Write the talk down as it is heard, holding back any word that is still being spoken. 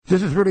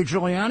This is Rudy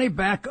Giuliani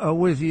back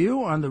with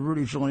you on the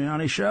Rudy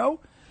Giuliani Show.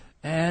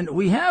 And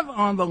we have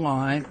on the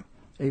line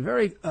a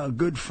very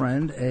good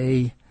friend,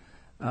 a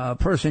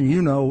person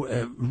you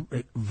know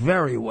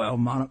very well.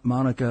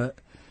 Monica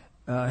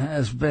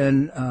has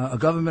been a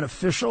government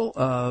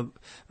official,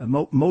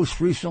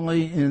 most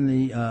recently in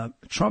the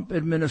Trump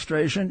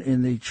administration,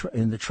 in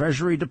the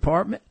Treasury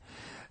Department,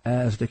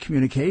 as the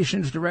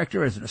communications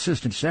director, as an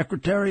assistant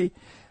secretary.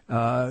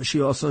 She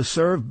also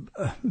served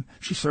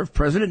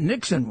President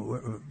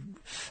Nixon,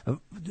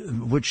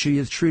 which she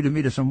has treated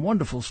me to some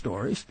wonderful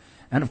stories.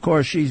 And, of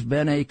course, she's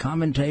been a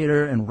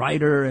commentator and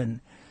writer and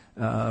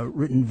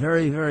written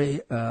very,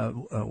 very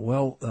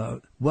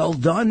well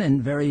done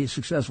and very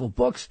successful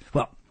books.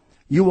 Well,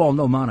 you all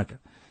know Monica.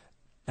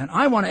 And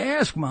I want to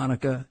ask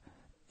Monica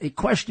a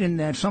question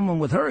that someone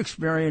with her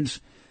experience,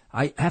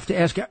 I have to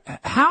ask her,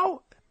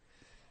 how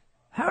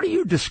do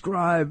you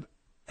describe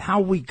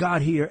how we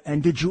got here,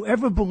 and did you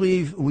ever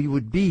believe we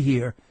would be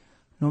here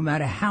no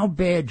matter how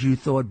bad you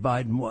thought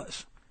Biden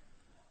was?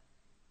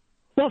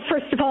 Well,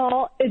 first of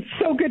all, it's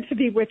so good to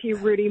be with you,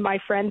 Rudy, my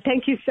friend.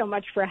 Thank you so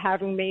much for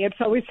having me. It's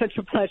always such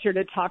a pleasure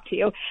to talk to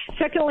you.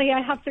 Secondly,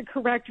 I have to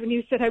correct when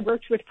you said I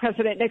worked with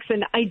President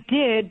Nixon. I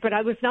did, but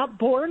I was not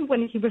born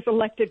when he was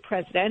elected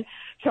president.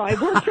 So I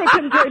worked with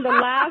him during the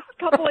last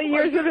couple of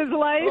years of his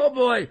life. Oh,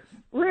 boy.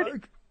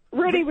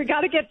 Rudy, we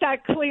got to get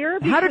that clear.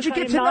 How did you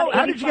get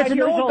to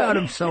know about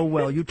him so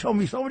well? You told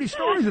me so many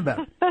stories about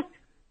him.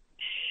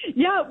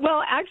 Yeah,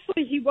 well,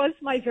 actually, he was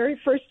my very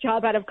first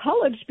job out of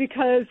college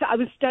because I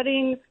was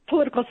studying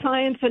political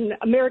science and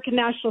American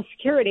national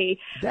security,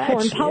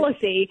 foreign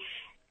policy.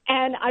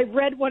 And I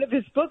read one of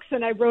his books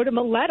and I wrote him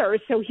a letter.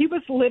 So he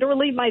was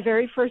literally my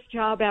very first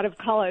job out of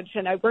college.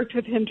 And I worked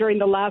with him during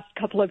the last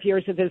couple of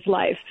years of his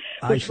life,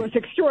 which was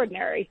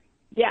extraordinary.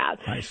 Yeah.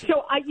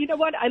 So you know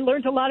what? I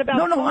learned a lot about.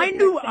 No, I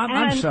knew.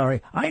 I'm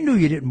sorry. I knew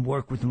you didn't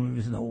work with him when he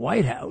was in the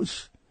White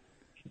House.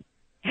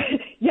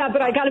 Yeah,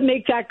 but I got to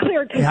make that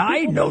clear. Yeah,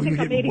 I know you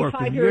didn't work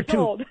with him.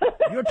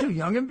 You're too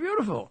young and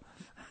beautiful.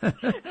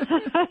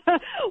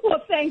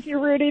 Well, thank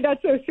you, Rudy.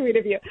 That's so sweet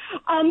of you.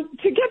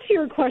 To get to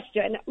your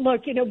question,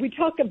 look, we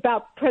talk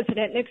about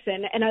President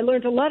Nixon, and I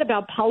learned a lot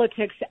about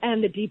politics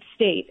and the deep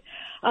state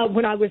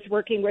when I was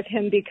working with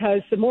him,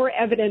 because the more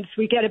evidence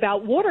we get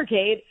about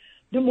Watergate,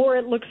 the more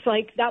it looks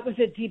like that was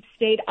a deep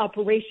state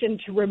operation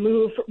to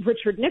remove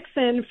Richard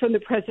Nixon from the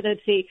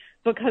presidency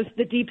because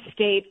the deep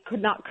state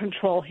could not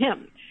control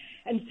him.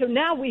 And so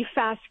now we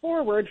fast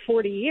forward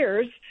 40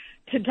 years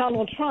to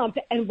Donald Trump,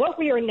 and what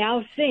we are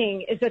now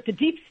seeing is that the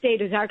deep state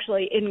is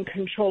actually in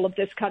control of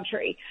this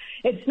country.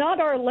 It's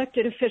not our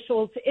elected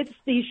officials. It's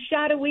these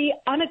shadowy,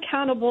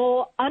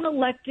 unaccountable,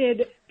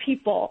 unelected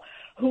people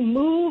who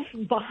move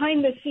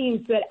behind the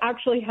scenes that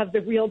actually have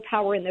the real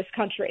power in this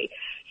country.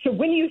 So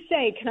when you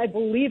say, can I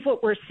believe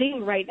what we're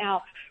seeing right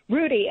now,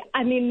 Rudy,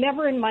 I mean,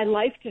 never in my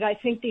life did I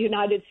think the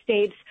United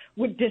States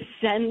would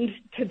descend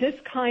to this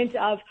kind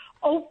of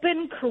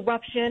open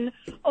corruption,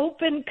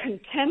 open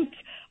contempt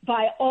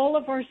by all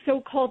of our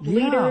so-called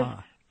leaders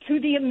to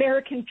the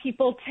American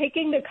people,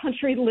 taking the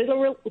country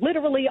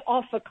literally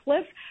off a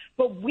cliff.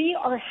 But we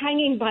are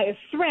hanging by a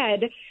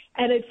thread,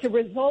 and it's a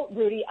result,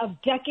 Rudy,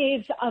 of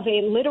decades of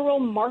a literal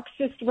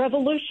Marxist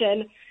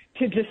revolution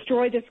to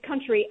destroy this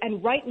country.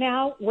 And right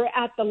now, we're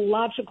at the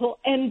logical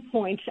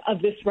endpoint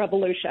of this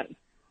revolution.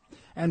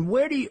 And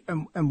where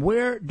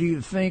do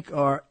you think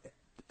our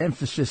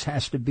emphasis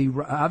has to be?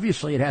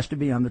 Obviously, it has to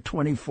be on the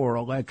 24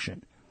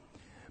 election.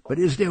 But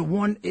is there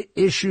one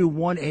issue,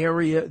 one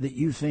area that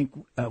you think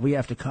we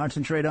have to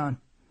concentrate on?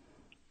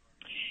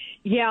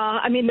 Yeah,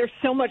 I mean, there's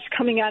so much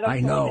coming at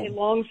us all day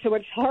long, so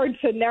it's hard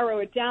to narrow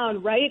it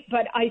down, right?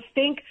 But I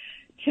think,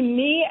 to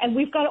me, and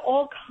we've got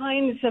all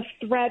kinds of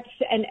threats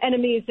and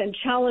enemies and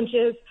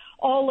challenges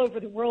all over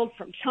the world,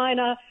 from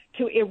China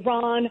to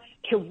Iran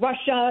to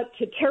Russia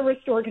to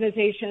terrorist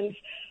organizations.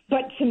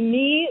 But to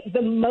me,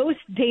 the most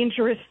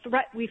dangerous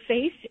threat we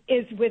face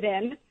is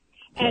within,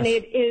 and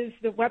it is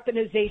the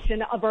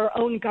weaponization of our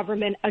own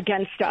government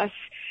against us.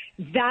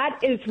 That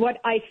is what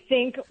I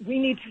think we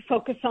need to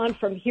focus on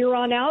from here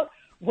on out.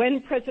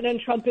 When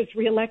President Trump is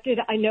reelected,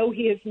 I know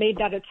he has made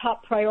that a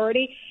top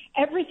priority.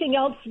 Everything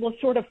else will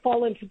sort of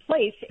fall into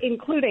place,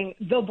 including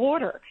the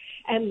border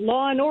and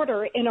law and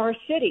order in our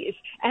cities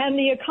and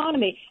the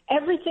economy.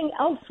 Everything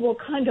else will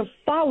kind of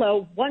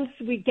follow once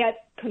we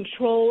get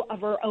control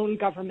of our own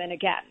government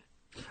again.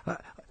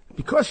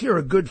 Because you're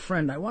a good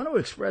friend, I want to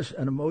express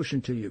an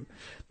emotion to you.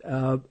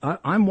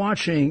 I'm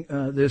watching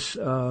this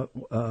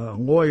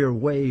lawyer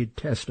Wade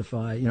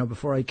testify,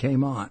 before I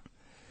came on.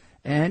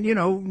 And,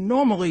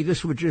 normally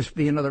this would just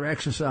be another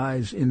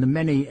exercise in the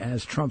many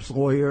as Trump's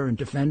lawyer and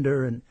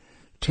defender and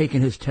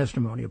taking his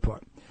testimony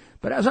apart.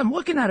 But as I'm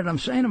looking at it, I'm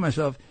saying to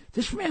myself,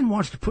 this man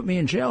wants to put me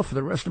in jail for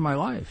the rest of my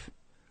life.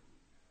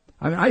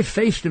 I mean, I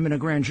faced him in a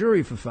grand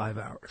jury for 5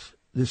 hours,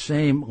 the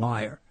same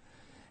liar.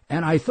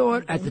 And I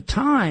thought at the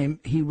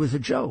time he was a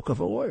joke of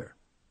a lawyer.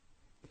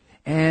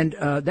 And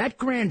that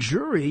grand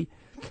jury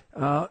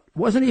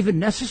wasn't even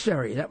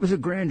necessary. That was a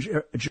grand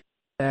jury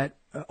that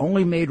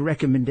only made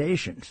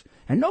recommendations.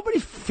 And nobody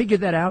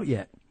figured that out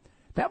yet.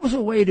 That was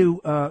a way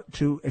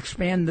to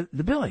expand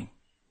the billing.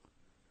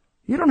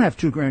 You don't have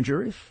 2 grand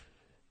juries.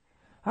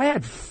 I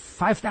had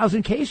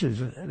 5,000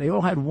 cases. They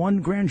all had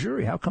 1 grand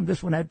jury. How come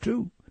this one had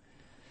 2?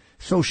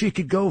 So she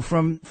could go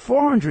from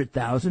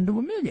 400,000 to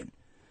 1 million.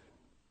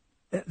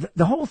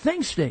 The whole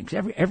thing stinks.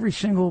 Every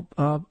single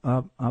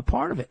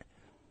part of it.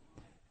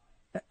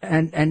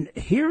 And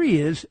here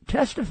he is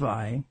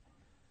testifying.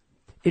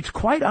 It's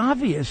quite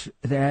obvious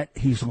that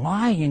he's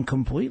lying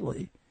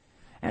completely.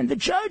 And the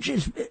judge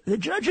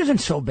isn't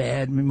so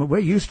bad. I mean, we're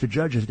used to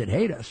judges that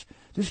hate us.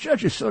 This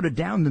judge is sort of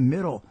down the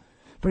middle,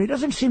 but he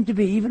doesn't seem to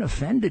be even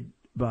offended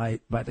by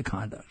the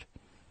conduct.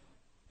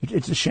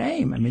 It's a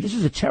shame. I mean, this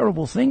is a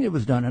terrible thing that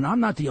was done, and I'm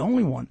not the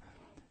only one.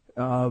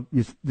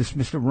 This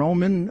Mr.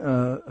 Roman,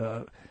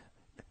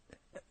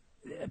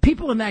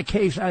 people in that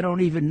case, I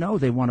don't even know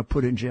they want to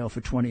put in jail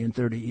for 20 and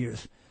 30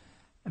 years.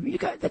 I mean,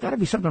 there got to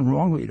be something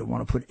wrong with you to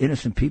want to put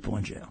innocent people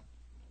in jail.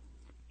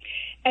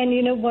 And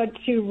you know what,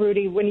 too,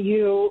 Rudy, when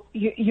you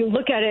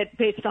look at it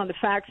based on the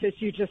facts as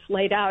you just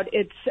laid out,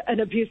 it's an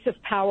abuse of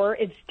power,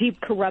 it's deep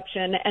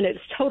corruption, and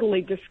it's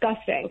totally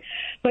disgusting.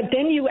 But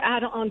then you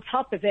add on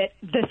top of it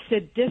the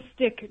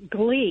sadistic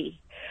glee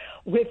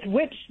with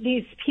which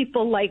these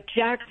people like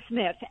Jack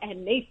Smith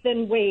and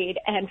Nathan Wade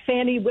and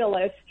Fannie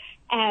Willis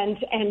and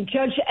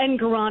Judge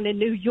Engoron in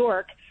New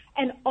York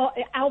and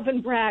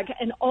Alvin Bragg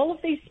and all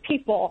of these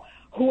people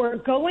who are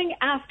going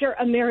after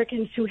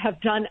Americans who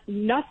have done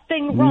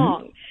nothing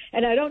wrong.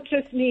 And I don't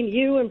just mean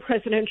you and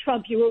President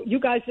Trump. You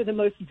guys are the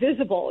most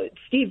visible.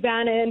 Steve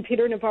Bannon,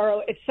 Peter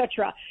Navarro,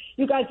 etc.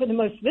 You guys are the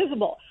most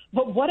visible.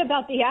 But what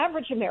about the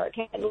average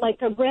American,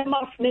 like a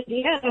grandma from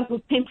Indiana who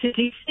came to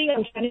D.C.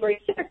 on January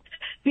 6th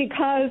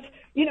because,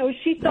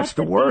 she thought that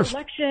the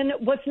election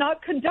was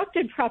not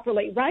conducted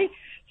properly, right?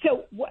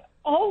 So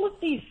all of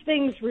these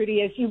things,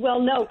 Rudy, as you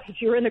well know,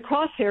 because you're in the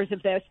crosshairs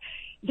of this,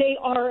 they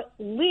are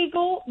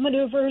legal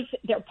maneuvers.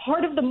 They're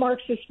part of the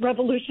Marxist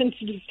revolution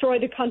to destroy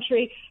the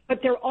country,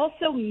 but they're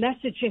also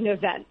messaging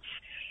events.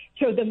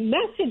 So the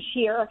message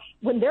here,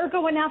 when they're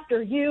going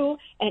after you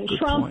and Good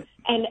Trump point.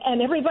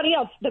 and everybody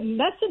else, the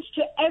message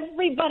to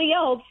everybody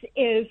else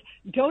is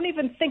don't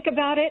even think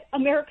about it,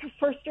 America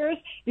Firsters,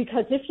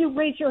 because if you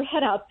raise your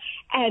head up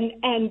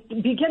and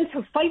begin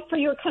to fight for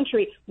your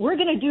country, we're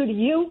going to do to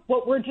you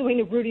what we're doing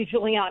to Rudy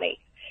Giuliani.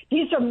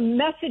 These are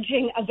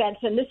messaging events,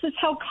 and this is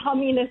how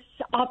communists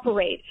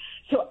operate.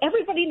 So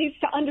everybody needs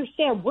to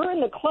understand we're in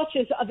the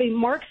clutches of a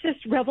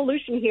Marxist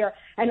revolution here,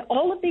 and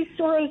all of these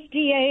Soros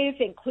DAs,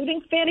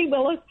 including Fannie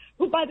Willis,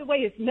 who, by the way,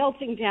 is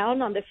melting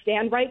down on the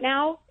stand right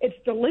now. It's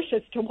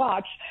delicious to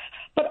watch.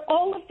 But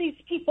all of these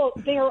people,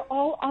 they are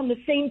all on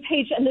the same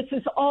page, and this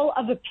is all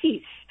of a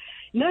piece.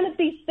 None of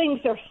these things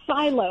are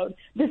siloed.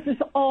 This is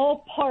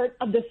all part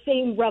of the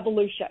same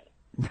revolution.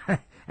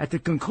 At the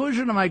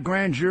conclusion of my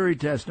grand jury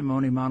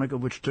testimony, Monica,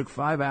 which took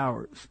 5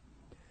 hours,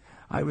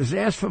 I was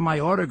asked for my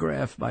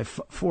autograph by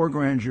 4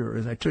 grand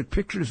jurors. I took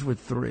pictures with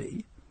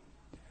 3.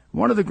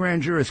 One of the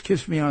grand jurors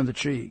kissed me on the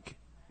cheek,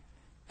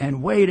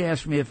 and Wade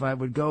asked me if I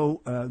would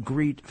go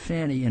greet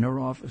Fannie in her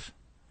office.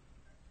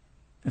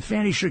 And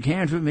Fannie shook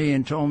hands with me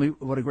and told me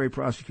what a great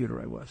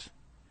prosecutor I was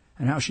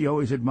and how she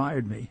always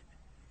admired me.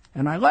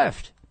 And I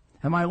left.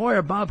 And my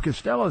lawyer, Bob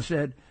Costello,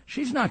 said,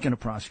 she's not going to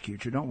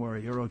prosecute you. Don't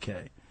worry, you're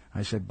okay.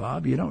 I said,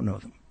 Bob, you don't know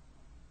them.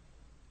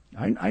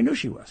 I knew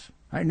she was.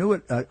 I knew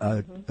it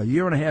a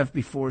year and a half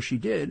before she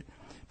did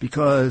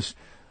because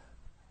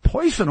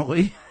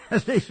poisonally,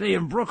 as they say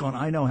in Brooklyn,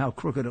 I know how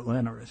crooked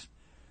Atlanta is.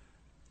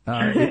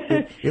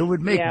 It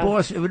would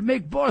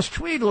make Boss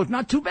Tweed look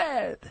not too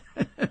bad.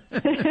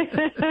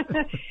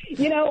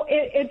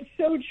 It's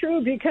so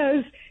true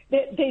because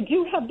they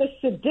do have this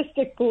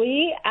sadistic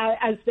glee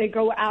as they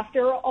go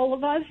after all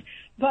of us.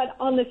 But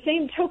on the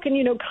same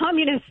token,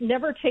 communists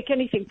never take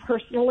anything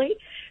personally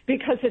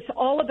because it's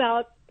all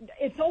about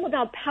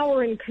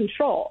power and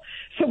control.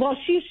 So while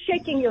she's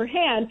shaking your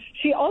hand,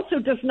 she also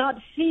does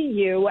not see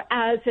you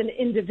as an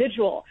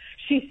individual.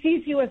 She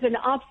sees you as an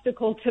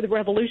obstacle to the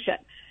revolution.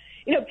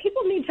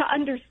 People need to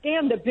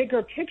understand the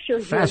bigger picture.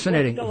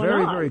 Fascinating.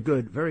 Very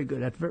good. Very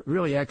good. That's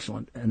really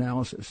excellent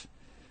analysis.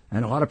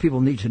 And a lot of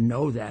people need to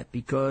know that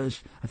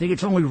because I think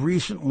it's only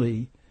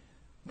recently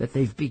that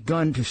they've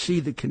begun to see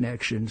the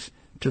connections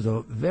to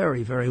the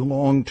very, very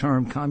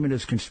long-term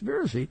communist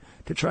conspiracy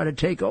to try to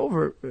take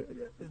over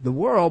the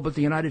world, but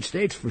the United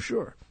States for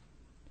sure.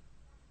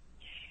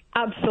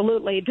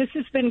 Absolutely. This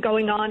has been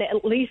going on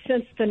at least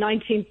since the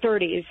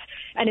 1930s,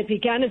 and it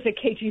began as a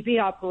KGB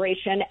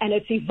operation, and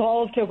it's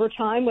evolved over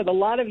time with a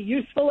lot of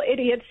useful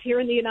idiots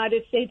here in the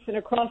United States and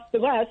across the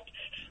West.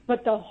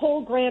 But the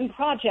whole grand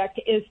project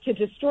is to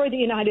destroy the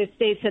United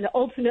States and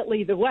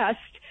ultimately the West,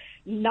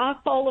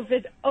 knock all of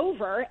it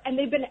over, and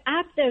they've been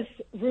at this,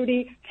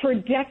 Rudy, for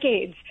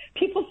decades.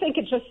 People think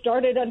it just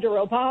started under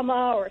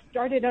Obama or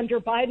started under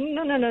Biden.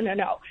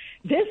 No.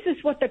 This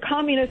is what the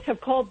communists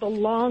have called the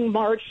long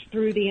march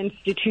through the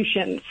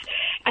institutions.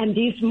 And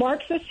these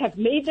Marxists have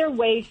made their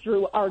way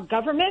through our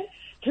government,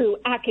 through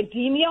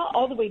academia,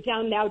 all the way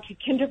down now to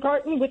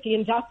kindergarten with the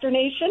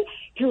indoctrination,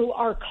 through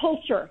our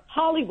culture,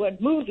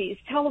 Hollywood, movies,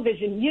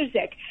 television,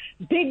 music,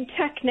 big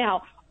tech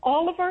now.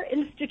 All of our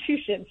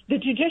institutions, the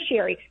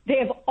judiciary, they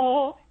have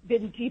all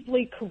been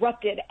deeply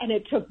corrupted, and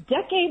it took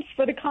decades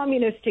for the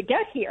communists to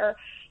get here.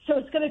 So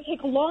it's going to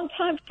take a long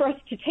time for us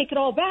to take it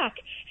all back.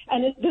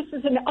 And this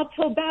is an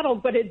uphill battle,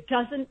 but it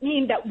doesn't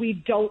mean that we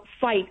don't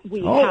fight. We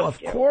have to. Oh,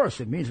 of course.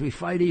 It means we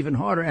fight even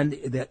harder. And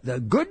the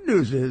good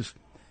news is,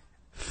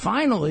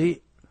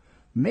 finally,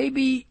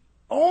 maybe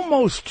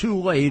almost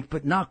too late,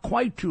 but not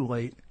quite too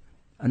late,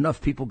 enough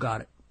people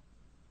got it.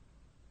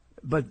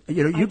 But,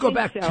 you know, you go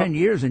back 10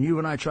 years and you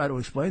and I try to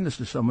explain this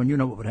to someone, you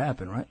know what would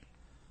happen, right?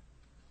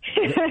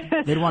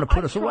 They'd want to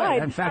put us away.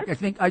 In fact, I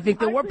think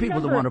there were people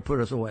that want to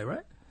put us away,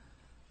 right?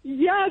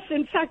 Yes.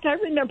 In fact, I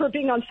remember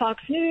being on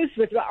Fox News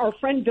with our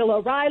friend Bill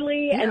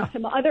O'Reilly and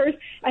some others.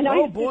 And I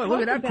used to talk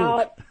look at that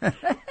about,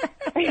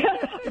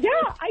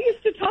 I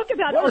used to talk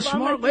about what a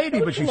smart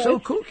lady, but she's so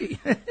kooky.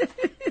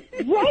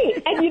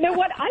 Right. And you know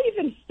what? I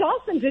even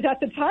softened it at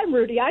the time,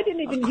 Rudy. I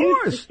didn't even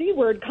use the C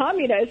word,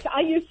 communist.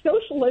 I used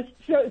socialist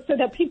so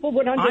that people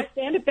would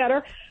understand it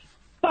better.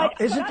 But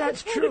isn't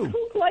that true? A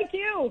kook like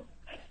you.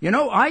 You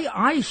know,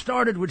 I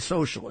started with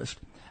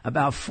socialist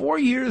about 4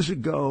 years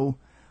ago.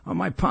 On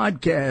my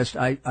podcast,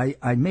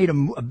 I made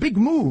a big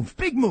move.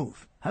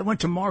 I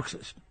went to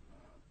Marxist.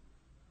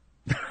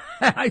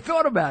 I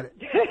thought about it.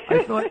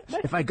 I thought,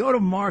 if I go to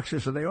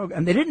Marxist,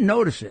 and they didn't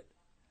notice it.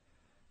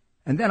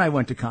 And then I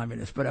went to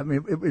communist. But I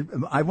mean,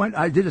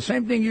 I did the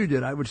same thing you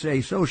did. I would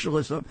say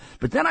socialist.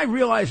 But then I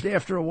realized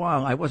after a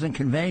while I wasn't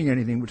conveying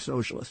anything with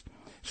socialist.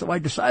 So I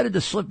decided to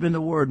slip in the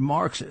word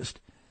Marxist,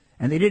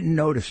 and they didn't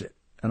notice it.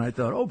 And I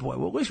thought, oh boy,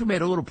 well, at least we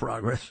made a little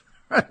progress.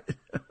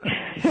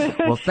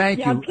 Well,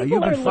 thank you.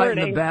 You've been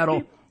fighting the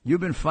battle.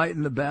 You've been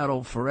fighting the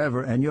battle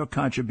forever, and your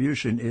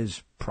contribution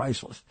is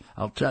priceless.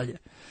 I'll tell you.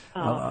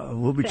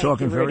 We'll be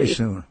talking very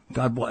soon.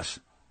 God bless.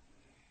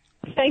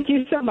 Thank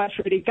you so much,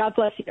 Rudy. God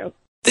bless you.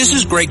 This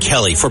is Greg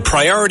Kelly for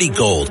Priority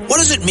Gold. What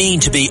does it mean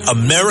to be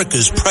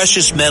America's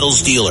precious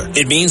metals dealer?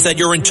 It means that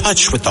you're in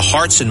touch with the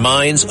hearts and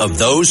minds of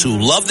those who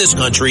love this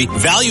country,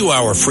 value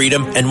our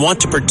freedom, and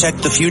want to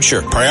protect the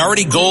future.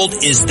 Priority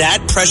Gold is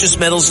that precious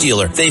metals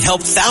dealer. They've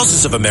helped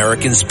thousands of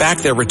Americans back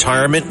their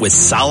retirement with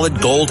solid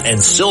gold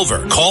and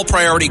silver. Call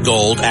Priority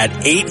Gold at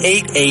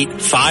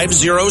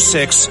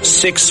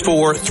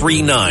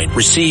 888-506-6439.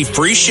 Receive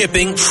free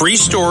shipping, free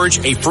storage,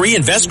 a free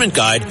investment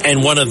guide,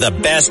 and one of the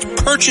best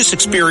purchase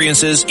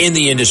experiences in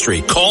the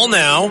industry. Call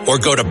now or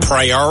go to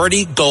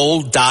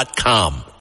PriorityGold.com.